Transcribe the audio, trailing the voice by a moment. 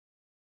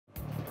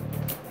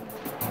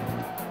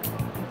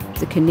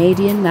the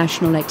Canadian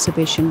National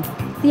Exhibition.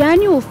 The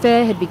annual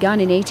fair had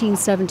begun in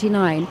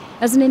 1879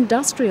 as an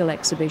industrial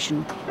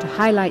exhibition to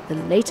highlight the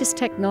latest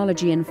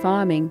technology in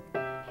farming.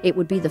 It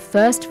would be the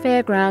first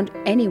fairground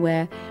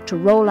anywhere to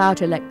roll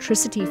out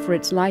electricity for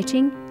its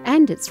lighting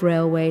and its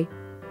railway.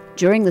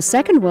 During the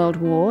Second World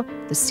War,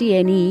 the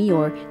CNE,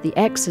 or the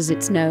X as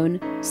it's known,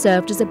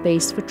 served as a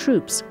base for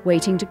troops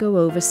waiting to go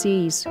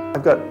overseas.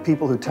 I've got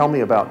people who tell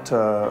me about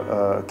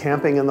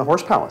camping in the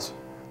Horse Palace.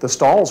 The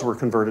stalls were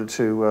converted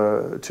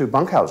to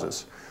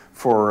bunkhouses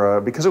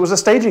because it was a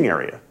staging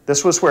area.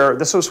 This was where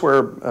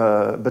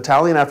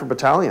battalion after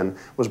battalion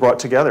was brought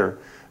together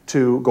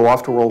to go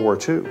off to World War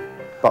II.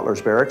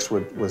 Butler's Barracks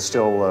was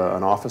still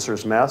an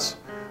officer's mess.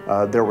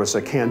 There was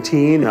a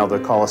canteen, now the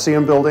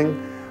Coliseum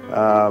building.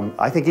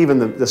 I think even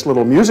this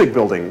little music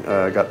building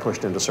got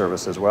pushed into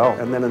service as well.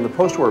 And then in the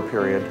post-war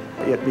period,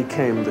 it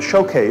became the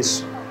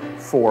showcase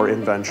for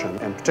invention,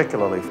 and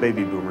particularly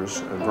baby boomers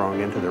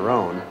growing into their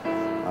own.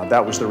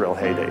 That was the real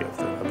heyday of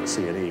the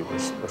CNE,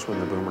 was when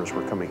the boomers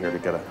were coming here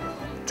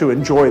to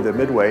enjoy the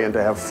Midway and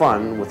to have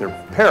fun with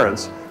their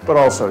parents, but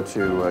also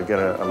to get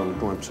a little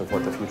glimpse of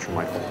what the future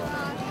might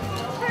hold.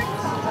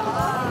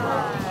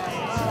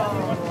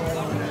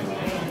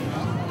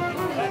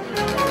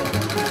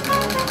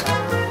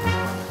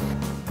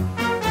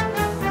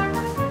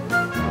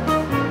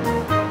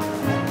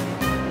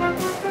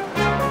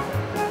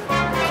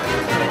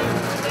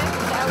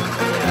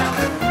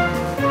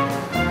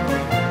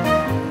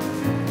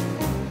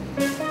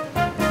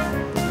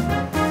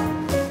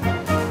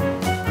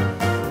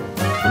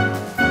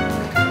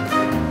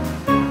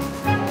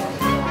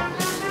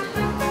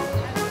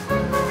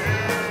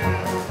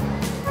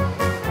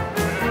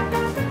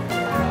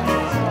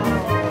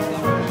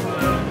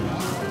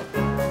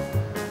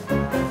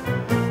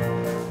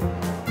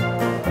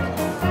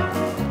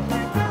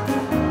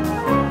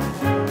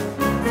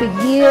 For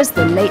years,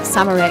 the late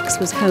Summer X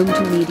was home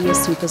to media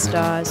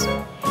superstars.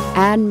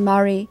 Anne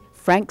Murray,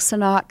 Frank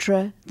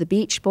Sinatra, the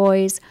Beach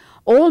Boys,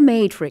 all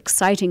made for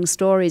exciting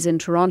stories in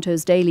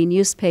Toronto's daily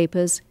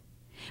newspapers.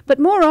 But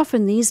more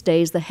often these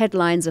days, the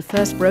headlines are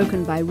first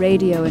broken by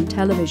radio and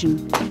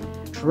television.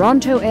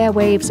 Toronto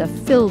airwaves are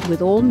filled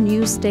with all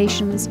news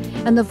stations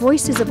and the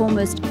voices of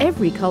almost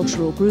every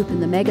cultural group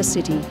in the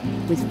megacity,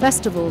 with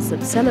festivals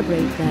that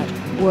celebrate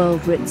that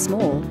world writ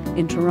small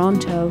in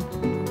Toronto.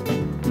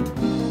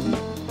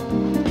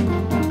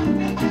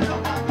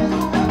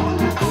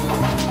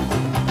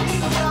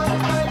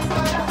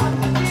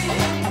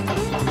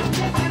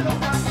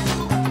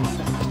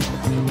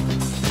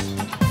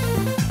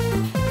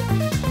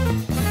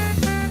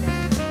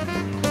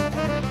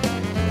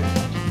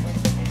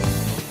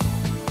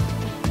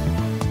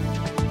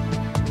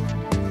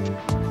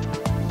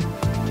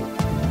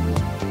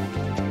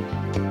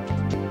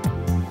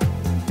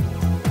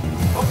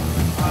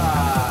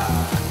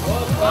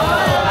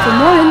 For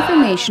more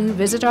information,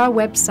 visit our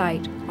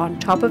website on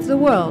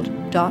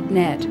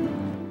topoftheworld.net.